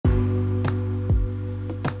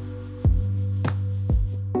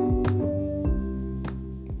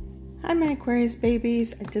my Aquarius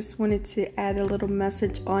babies. I just wanted to add a little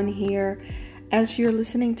message on here. As you're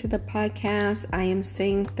listening to the podcast, I am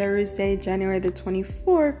saying Thursday, January the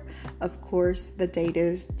 24th. Of course, the date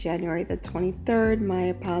is January the 23rd. My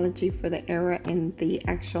apology for the error in the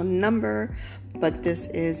actual number, but this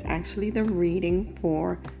is actually the reading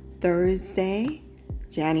for Thursday,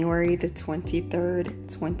 January the 23rd,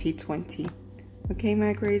 2020. Okay, my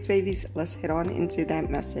Aquarius babies, let's head on into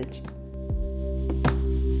that message.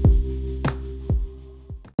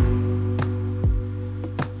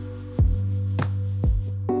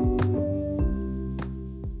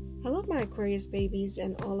 Hello, my Aquarius babies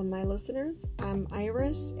and all of my listeners. I'm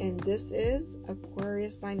Iris, and this is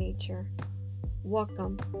Aquarius by Nature.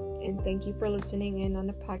 Welcome, and thank you for listening in on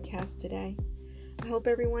the podcast today. I hope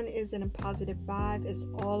everyone is in a positive vibe. It's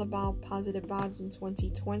all about positive vibes in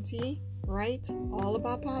 2020. Right? All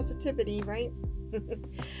about positivity, right?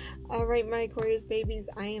 All right, my Aquarius babies,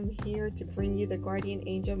 I am here to bring you the guardian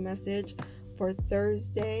angel message for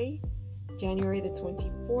Thursday, January the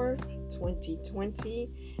 24th,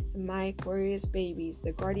 2020. My Aquarius babies,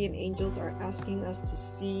 the guardian angels are asking us to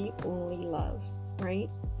see only love, right?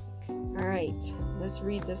 All right, let's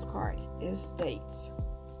read this card. It states,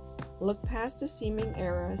 look past the seeming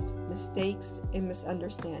errors, mistakes, and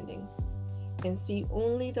misunderstandings, and see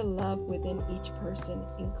only the love within each person,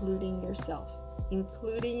 including yourself.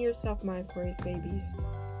 Including yourself, my Aquarius babies.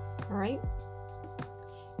 All right?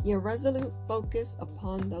 Your resolute focus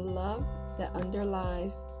upon the love that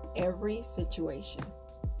underlies every situation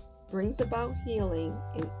brings about healing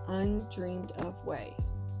in undreamed of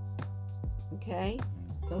ways. Okay?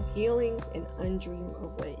 So healings in undreamed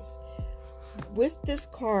of ways. With this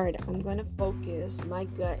card, I'm going to focus, my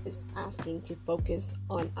gut is asking to focus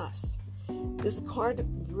on us. This card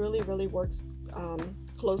really works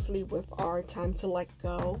closely with our time to let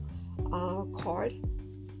go card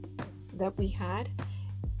that we had.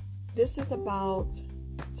 This is about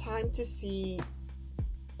time to see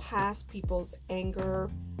past people's anger,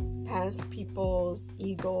 past people's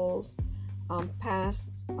egos,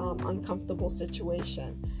 past uncomfortable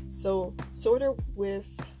situation. So sort of with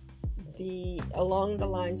along the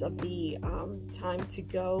lines of the time to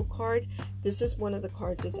go card, this is one of the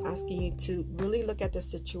cards that's asking you to really look at the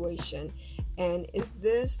situation, and is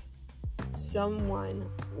this someone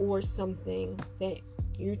or something that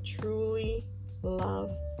you truly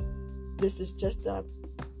love? This is just a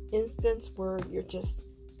instance where you're just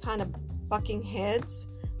kind of bucking heads,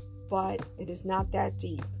 but it is not that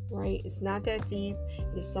deep, right? It's not that deep.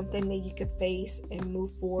 It is something that you can face and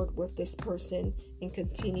move forward with this person and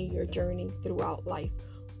continue your journey throughout life.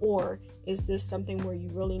 Or is this something where you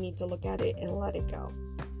really need to look at it and let it go?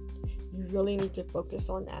 You really need to focus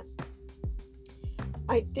on that.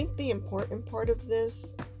 I think the important part of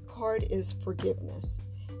this card is forgiveness.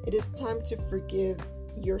 It is time to forgive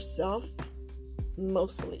yourself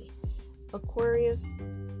mostly. Aquarius,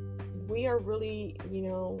 we are really,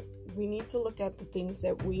 we need to look at the things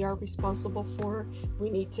that we are responsible for. We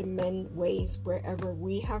need to mend ways wherever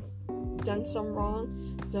we have done some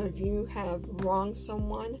wrong. So if you have wronged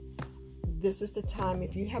someone, this is the time.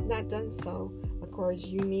 If you have not done so, of course,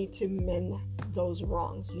 you need to mend those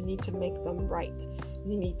wrongs. You need to make them right.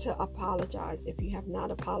 You need to apologize if you have not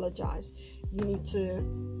apologized. You need to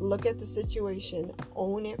look at the situation,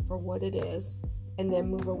 own it for what it is, and then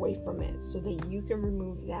move away from it so that you can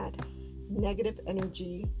remove that negative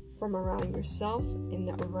energy from around yourself and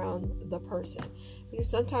around the person. Because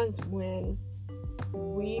sometimes when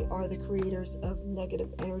we are the creators of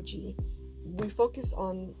negative energy, we focus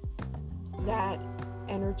on that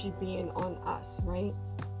energy being on us, right?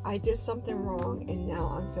 I did something wrong and now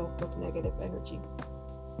I'm filled with negative energy.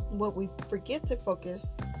 What we forget to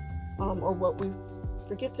focus, or what we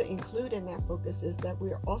forget to include in that focus, is that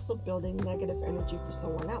we are also building negative energy for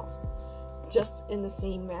someone else. Just in the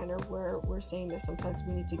same manner where we're saying that sometimes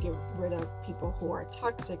we need to get rid of people who are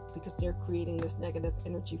toxic because they're creating this negative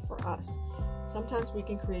energy for us. Sometimes we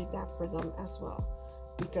can create that for them as well,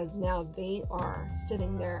 because now they are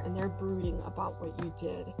sitting there and they're brooding about what you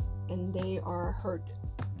did and they are hurt,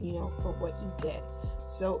 for what you did.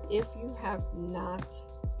 So if you have not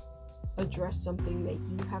addressed something that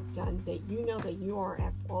you have done that you know that you are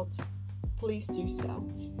at fault, please do so.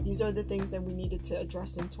 These are the things that we needed to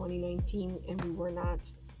address in 2019 and we were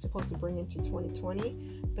not supposed to bring into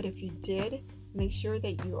 2020. But if you did, make sure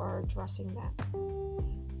that you are addressing that.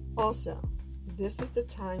 Also, this is the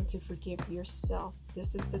time to forgive yourself.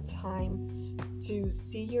 This is the time to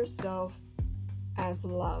see yourself as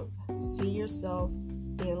love. See yourself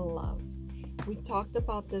in love. We talked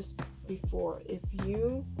about this before. If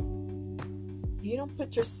you don't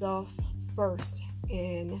put yourself first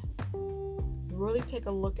in really take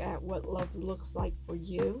a look at what love looks like for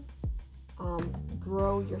you.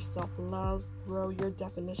 Grow your self-love, grow your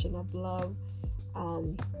definition of love,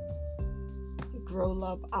 grow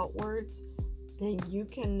love outwards. Then you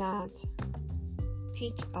cannot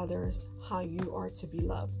teach others how you are to be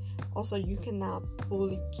loved. Also, you cannot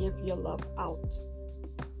fully give your love out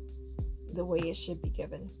the way it should be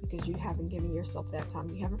given, because you haven't given yourself that time.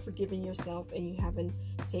 You haven't forgiven yourself, and you haven't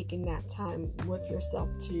taken that time with yourself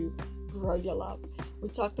to grow your love. We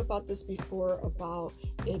talked about this before, about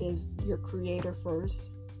it is your creator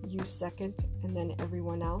first, you second, and then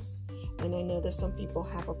everyone else. And I know that some people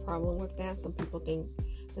have a problem with that. Some people think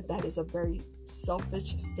that that is a very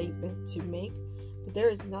selfish statement to make, but there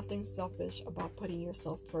is nothing selfish about putting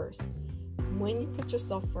yourself first. When you put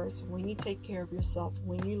yourself first, when you take care of yourself,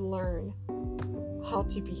 when you learn how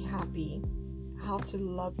to be happy, how to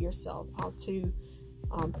love yourself, how to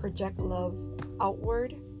project love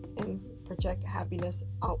outward and project happiness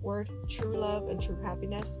outward, true love and true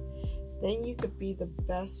happiness, then you could be the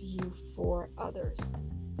best you for others.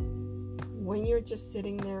 When you're just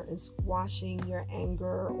sitting there and squashing your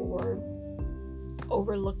anger or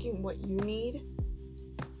overlooking what you need,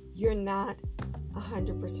 you're not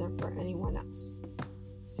 100% for anyone else.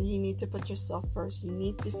 So you need to put yourself first. You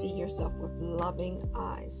need to see yourself with loving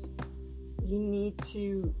eyes. You need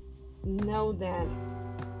to know that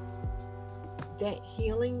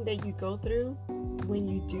healing that you go through when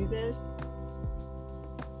you do this,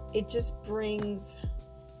 it just brings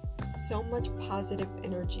so much positive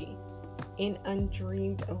energy in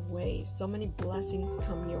undreamed of ways. So many blessings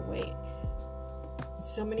come your way.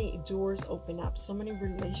 So many doors open up. So many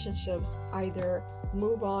relationships either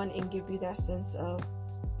move on and give you that sense of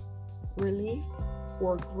relief,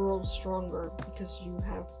 or grow stronger because you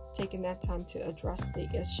have taken that time to address the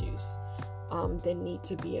issues that need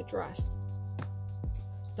to be addressed.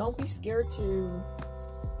 Don't be scared to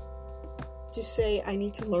say, I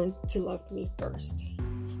need to learn to love me first.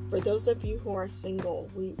 For those of you who are single,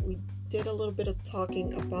 we did a little bit of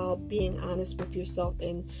talking about being honest with yourself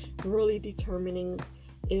and really determining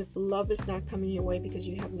if love is not coming your way because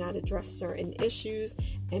you have not addressed certain issues,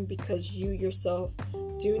 and because you yourself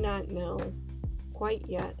do not know quite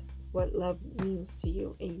yet what love means to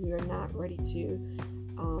you, and you're not ready to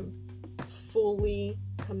fully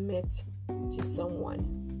commit to someone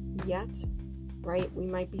yet, right? We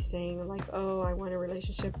might be saying like, oh, I want a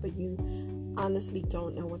relationship, but you honestly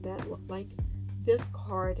don't know what that looks like. This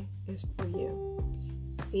card is for you.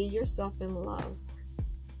 See yourself in love.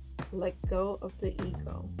 Let go of the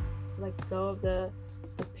ego. Let go of the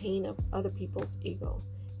pain of other people's ego,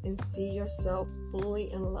 and see yourself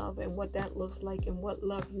fully in love, and what that looks like, and what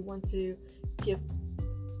love you want to give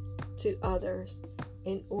to others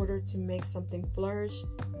in order to make something flourish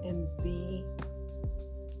and be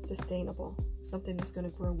sustainable, something that's going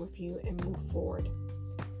to grow with you and move forward.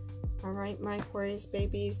 All right, my Aquarius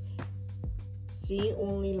babies, see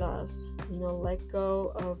only love. Let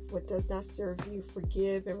go of what does not serve you.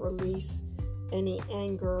 Forgive and release any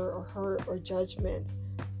anger or hurt or judgment.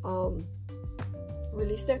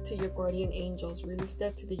 Release that to your guardian angels. Release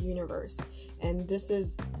that to the universe. And this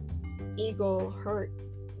is ego, hurt,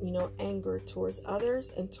 anger towards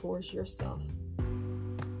others and towards yourself.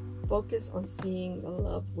 Focus on seeing the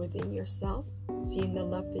love within yourself, seeing the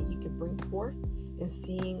love that you can bring forth, and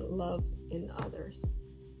seeing love in others,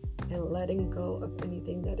 and letting go of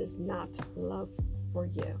anything that is not love for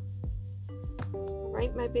you. All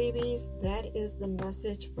right, my babies, that is the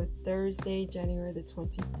message for Thursday, January the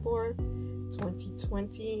 24th,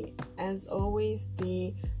 2020. As always,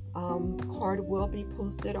 the card will be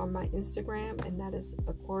posted on my Instagram, and that is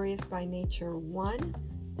Aquarius by Nature 1.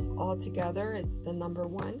 It's all together. It's the number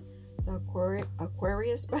 1. So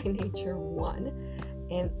Aquarius by Nature 1.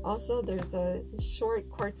 And also there's a short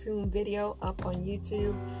cartoon video up on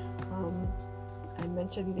YouTube. I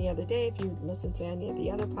mentioned the other day, if you listen to any of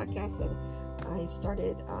the other podcasts, that I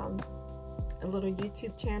started a little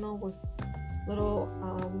YouTube channel with little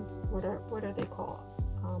what are they called?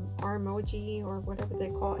 R emoji, or whatever they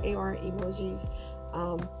call AR emojis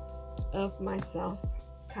of myself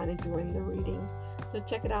kind of doing the readings. So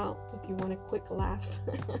check it out if you want a quick laugh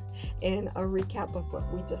and a recap of what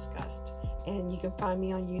we discussed. And you can find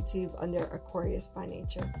me on YouTube under Aquarius by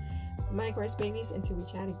Nature. My Aquarius babies, until we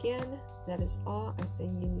chat again, that is all. I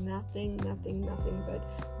send you nothing but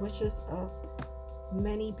wishes of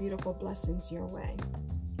many beautiful blessings your way.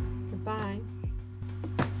 Goodbye.